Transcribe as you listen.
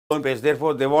lone pairs.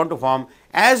 Therefore, they want to form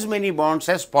as many bonds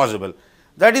as possible.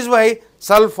 That is why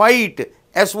sulfite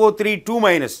SO3 2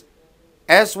 minus,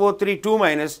 SO3 2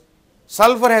 minus,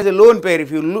 sulfur has a lone pair.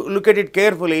 If you look at it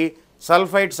carefully,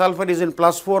 sulfite, sulfur is in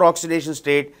 +4 oxidation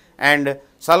state and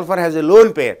sulfur has a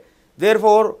lone pair.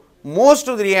 Therefore, most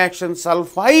of the reactions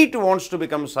sulfite wants to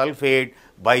become sulfate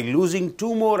by losing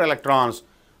 2 more electrons.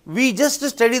 We just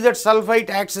study that sulfite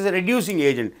acts as a reducing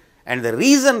agent, and the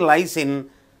reason lies in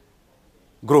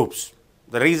groups.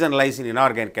 The reason lies in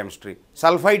inorganic chemistry.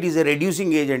 Sulfite is a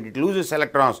reducing agent, it loses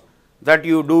electrons. That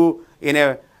you do in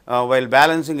a while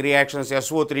balancing reactions,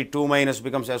 SO3 2 minus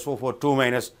becomes SO4 2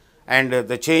 minus, and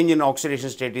the change in oxidation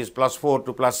state is +4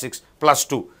 to +6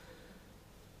 +2.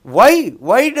 Why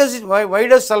does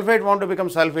sulfate want to become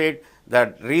sulfate?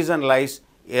 That reason lies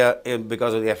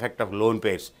because of the effect of lone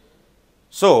pairs.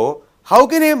 So, how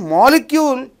can a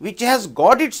molecule which has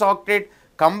got its octet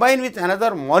combine with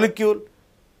another molecule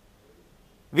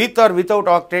with or without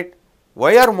octet?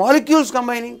 Why are molecules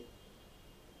combining?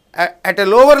 At a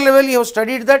lower level, you have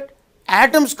studied that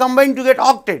atoms combine to get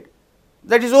octet.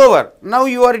 That is over. Now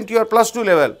you are into your +2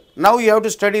 level. Now you have to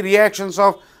study reactions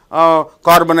of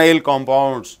carbonyl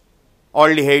compounds,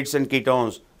 aldehydes and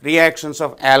ketones, reactions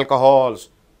of alcohols.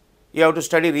 You have to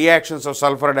study reactions of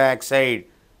sulfur dioxide.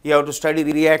 You have to study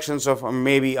reactions of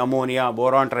maybe ammonia,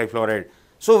 boron trifluoride.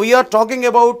 So, we are talking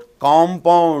about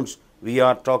compounds. We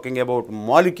are talking about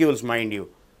molecules, mind you.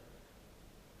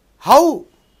 How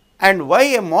and why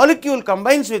a molecule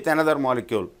combines with another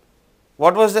molecule?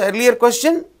 What was the earlier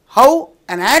question? How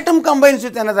an atom combines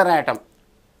with another atom.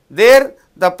 There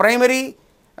the primary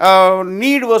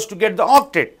need was to get the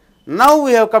octet. Now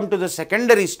we have come to the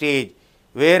secondary stage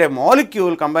where a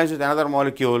molecule combines with another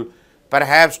molecule,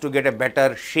 perhaps to get a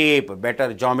better shape,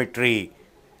 better geometry.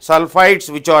 Sulfides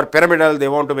which are pyramidal, they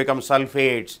want to become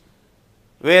sulfates,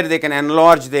 where they can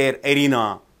enlarge their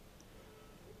arena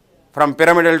from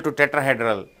pyramidal to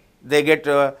tetrahedral. They get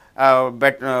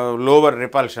lower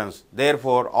repulsions.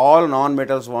 Therefore, all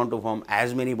non-metals want to form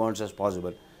as many bonds as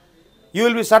possible. You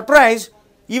will be surprised,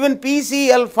 even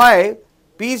PCl5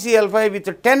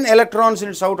 with 10 electrons in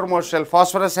its outermost shell,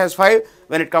 phosphorus has 5,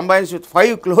 when it combines with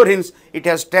 5 chlorines, it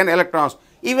has 10 electrons.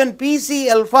 Even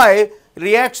PCl5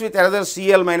 reacts with another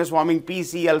Cl minus forming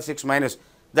PCl6 minus.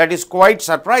 That is quite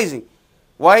surprising.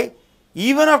 Why?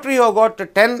 Even after you have got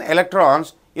 10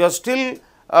 electrons, you are still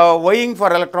vying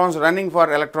for electrons, running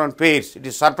for electron pairs. It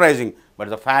is surprising, but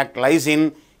the fact lies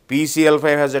in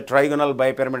PCl5 has a trigonal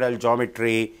bipyramidal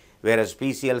geometry, whereas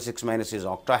PCl6 minus is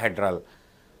octahedral.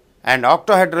 And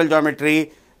octahedral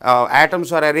geometry,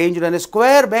 atoms are arranged on a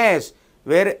square base,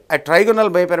 where a trigonal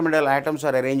bipyramidal atoms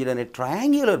are arranged on a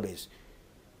triangular base.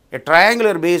 A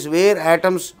triangular base where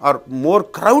atoms are more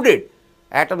crowded.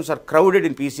 Atoms are crowded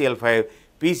in PCl5,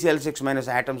 PCl6 minus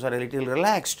atoms are a little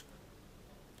relaxed.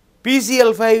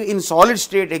 PCl5 in solid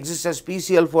state exists as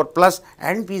PCl4 plus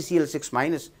and PCl6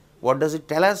 minus. What does it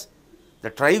tell us? The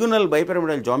trigonal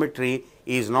bipyramidal geometry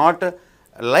is not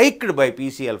liked by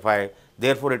PCl5.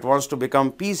 Therefore, it wants to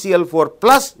become PCl4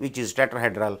 plus, which is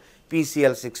tetrahedral,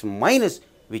 PCl6 minus,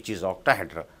 which is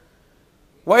octahedral.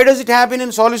 Why does it happen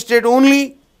in solid state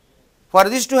only? For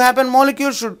this to happen, two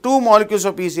molecules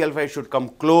of PCl5 should come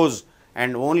close,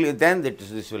 and only then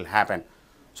this will happen.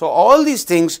 So, all these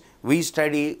things we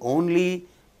study only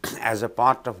as a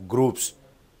part of groups,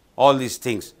 all these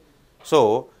things.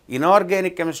 So,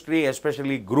 inorganic chemistry,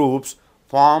 especially groups,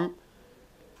 form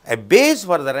a base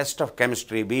for the rest of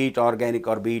chemistry, be it organic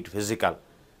or be it physical.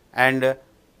 And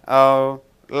out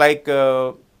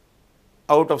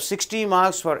of 60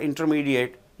 marks for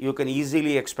intermediate, you can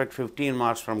easily expect 15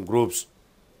 marks from groups.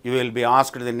 You will be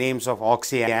asked the names of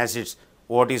oxy acids,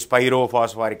 what is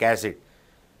pyrophosphoric acid.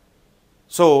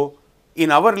 So, in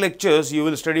our lectures, you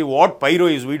will study what pyro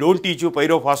is. We do not teach you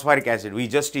pyrophosphoric acid, we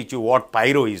just teach you what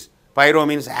pyro is. Pyro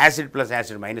means acid plus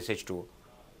acid minus H2O.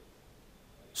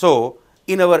 So,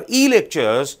 in our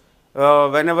e-lectures,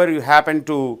 whenever you happen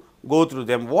to go through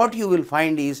them, what you will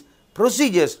find is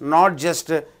procedures, not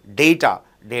just data.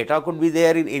 Data could be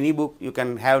there in any book, you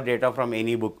can have data from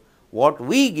any book. What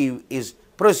we give is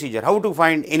procedure, how to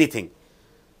find anything.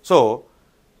 So,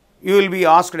 you will be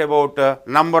asked about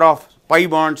number of pi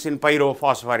bonds in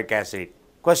pyrophosphoric acid.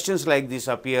 Questions like this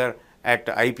appear at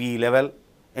IPE level,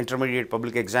 intermediate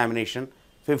public examination,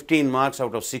 15 marks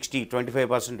out of 60,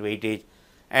 25% weightage,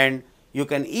 and you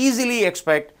can easily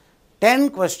expect 10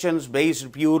 questions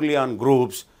based purely on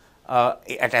groups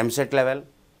at Eamcet level.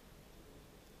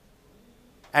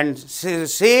 And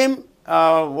same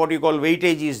what you call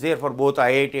weightage is there for both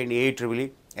IIT and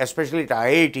IEEE, especially at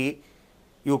IIT.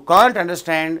 You can't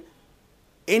understand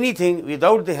anything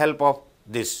without the help of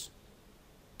this.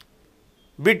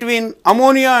 Between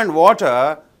ammonia and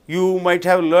water, you might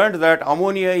have learned that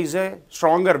ammonia is a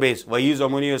stronger base. Why is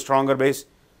ammonia a stronger base?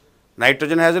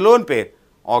 Nitrogen has a lone pair.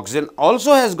 Oxygen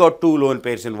also has got 2 lone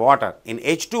pairs in water. In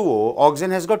H2O,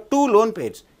 oxygen has got 2 lone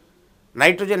pairs.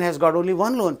 Nitrogen has got only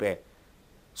 1 lone pair.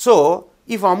 So,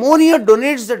 if ammonia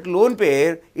donates that lone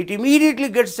pair, it immediately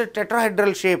gets the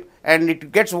tetrahedral shape and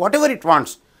it gets whatever it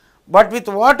wants. But with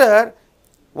water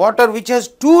which has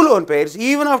 2 lone pairs,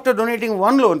 even after donating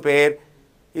 1 lone pair,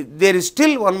 there is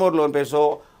still 1 more lone pair.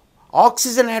 So,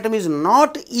 oxygen atom is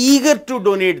not eager to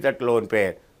donate that lone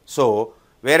pair. So,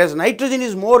 whereas nitrogen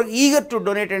is more eager to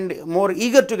donate and more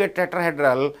eager to get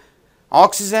tetrahedral,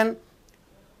 oxygen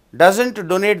doesn't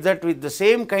donate that with the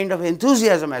same kind of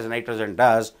enthusiasm as nitrogen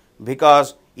does,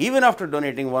 because even after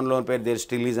donating 1 lone pair, there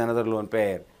still is another lone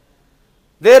pair.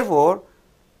 Therefore,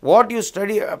 what you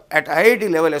study at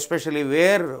IIT level, especially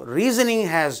where reasoning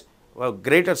has a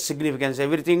greater significance,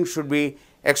 everything should be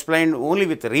explained only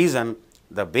with reason.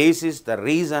 The basis, the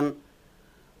reason,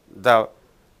 the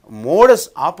modus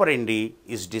operandi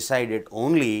is decided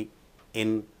only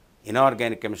in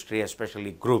inorganic chemistry,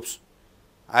 especially groups.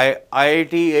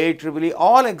 IIT, AIEEE,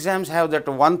 all exams have that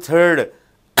 1/3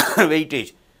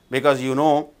 weightage, because you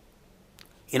know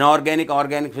inorganic,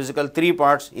 organic, physical, 3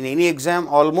 parts. In any exam,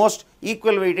 almost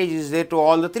equal weightage is there to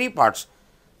all the 3 parts.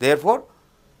 Therefore,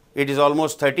 it is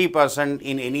almost 30%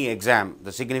 in any exam,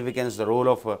 the significance, the role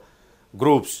of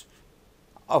groups,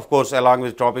 of course, along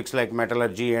with topics like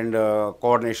metallurgy and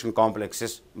coordination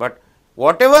complexes. But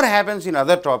whatever happens in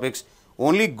other topics,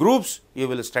 only groups you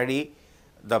will study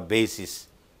the basis.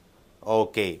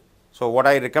 Okay. So, what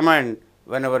I recommend,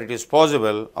 whenever it is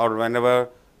possible or whenever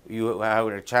you have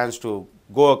a chance to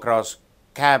go across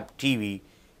KABTV,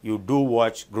 you do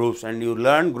watch groups and you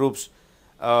learn groups,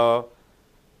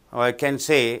 I can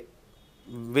say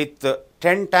with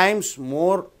 10 times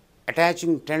more,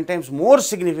 attaching 10 times more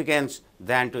significance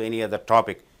than to any other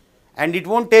topic, and it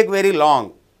won't take very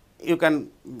long. You can,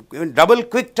 in double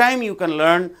quick time, you can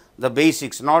learn the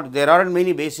basics. There aren't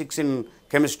many basics in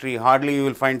chemistry, hardly you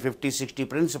will find 50-60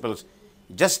 principles.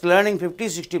 Just learning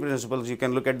 50-60 principles, you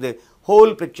can look at the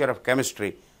whole picture of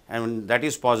chemistry, and that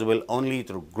is possible only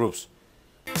through groups.